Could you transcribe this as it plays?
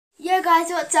Yo guys,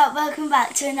 what's up? Welcome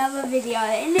back to another video.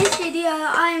 In this video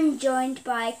I'm joined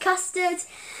by Custard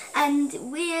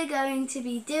and we are going to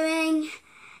be doing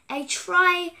a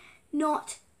try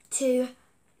not to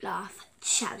laugh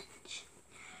challenge.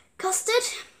 Custard,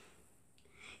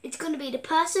 it's going to be the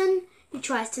person who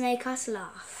tries to make us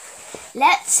laugh.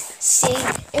 Let's see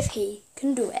if he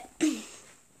can do it.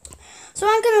 So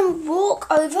I'm going to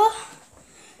walk over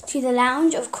to the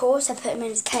lounge, of course. I put him in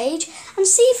his cage and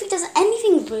see if he does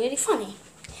anything really funny.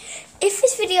 If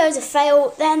this video is a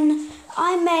fail, then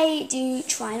I may do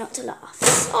try not to laugh.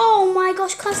 Oh my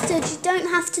gosh, Custard, you don't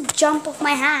have to jump off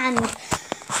my hand.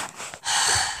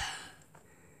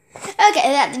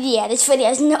 Okay, this video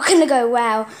is not going to go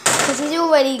well because he's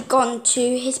already gone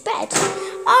to his bed.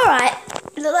 Alright,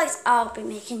 it looks like I'll be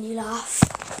making you laugh.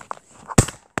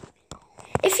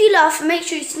 If you laugh, make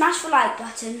sure you smash the like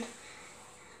button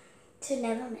to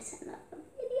never miss another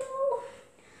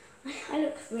video. I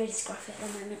look really scruffy at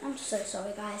the moment. I'm so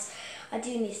sorry, guys. I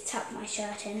do need to tuck my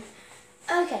shirt in.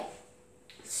 Okay,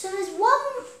 so there's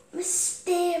one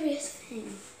mysterious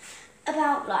thing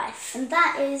about life, and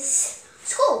that is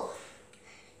school.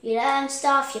 You learn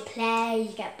stuff, you play,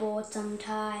 you get bored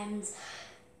sometimes.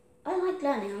 I like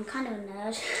learning. I'm kind of a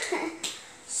nerd.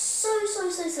 So.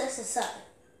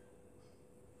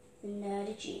 The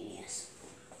nerdy genius.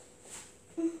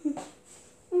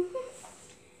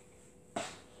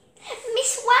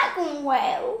 Miss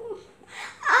Wagonwell,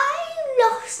 I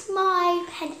lost my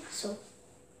pencil.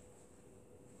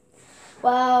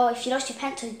 Well, if you lost your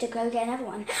pencil, you go get another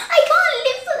one. I can't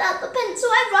live without the pencil.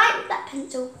 I write with that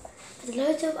pencil. There's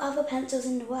loads of other pencils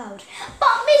in the world.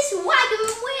 But Miss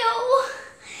Wagonwell,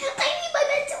 I need my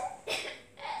pencil.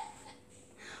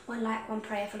 One like, one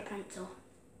prayer for the pencil.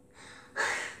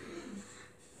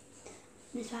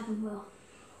 Miss Wagonwell,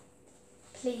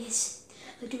 please,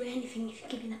 I'll do anything if you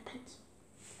give me that pencil.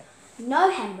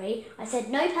 No, Henry, I said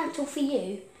no pencil for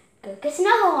you. Go get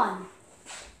another one.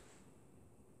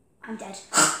 I'm dead.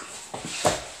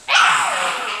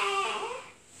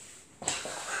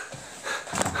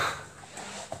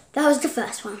 That was the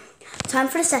first one. Time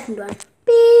for the second one.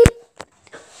 Beep.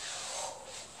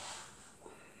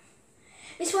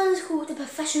 This one is called The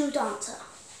Professional Dancer.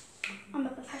 I'm a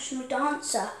professional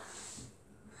dancer.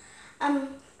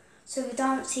 So the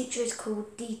dance teacher is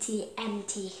called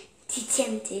DTMT.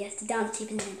 DTMT, that's the dance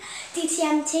teacher's name.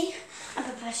 DTMT, I'm a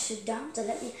professional dancer.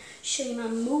 Let me show you my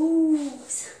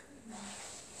moves.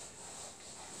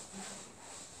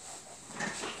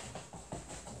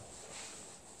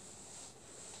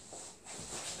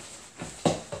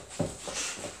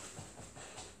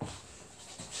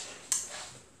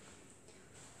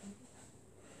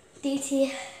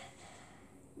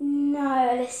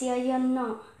 No, Alicia, you're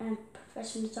not a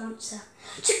professional dancer.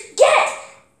 So get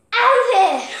out of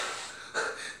here!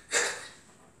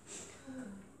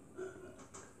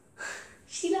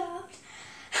 She laughed.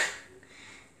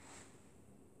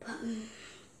 But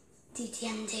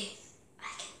DTMD,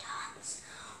 I can dance.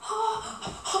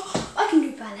 I can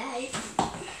do ballet.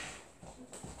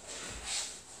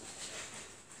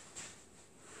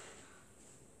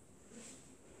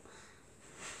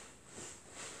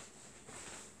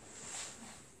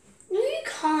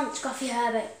 Can't, Scruffy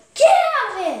Herbert. Get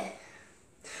out of here!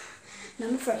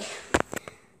 Number 3.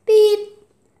 Beep.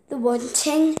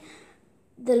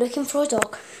 The looking for a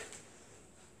dog.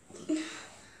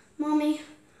 Mommy,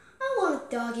 I want a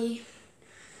doggy.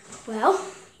 Well,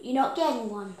 you're not getting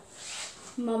one.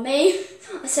 Mommy,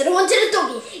 I said I wanted a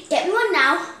doggy. Get me one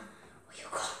now, or you're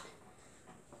gone.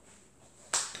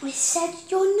 I said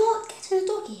you're not getting a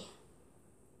doggy.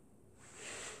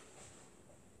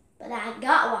 But I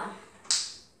got one.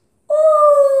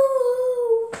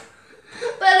 Ooh,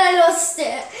 but I lost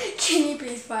it. Can you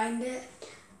please find it?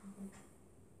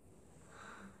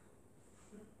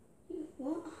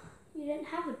 What? You don't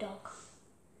have a dog?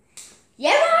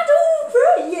 Yeah, I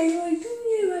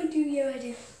do. Yeah, I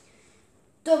do.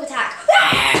 Dog attack.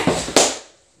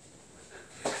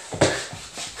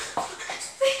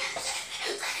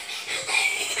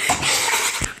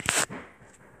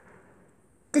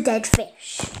 The dead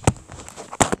fish.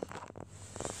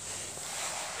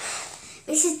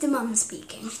 This is the mum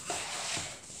speaking.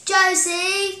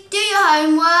 Josie, do your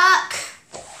homework.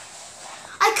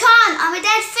 I can't, I'm a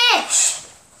dead fish.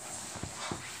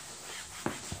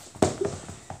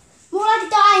 More like a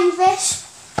dying fish.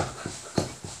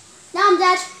 Now I'm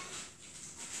dead.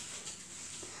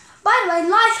 By the way,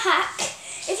 life hack.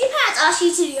 If your parents ask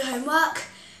you to do your homework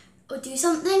or do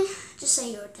something, just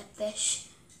say you're a dead fish.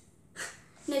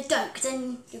 No, don't, because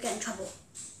then you'll get in trouble.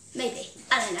 Maybe,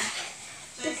 I don't know.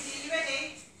 Josie, are you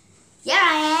ready? Yeah,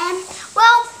 I am.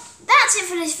 Well, that's it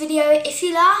for this video. If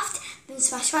you laughed, then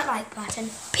smash that like button.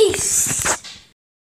 Peace.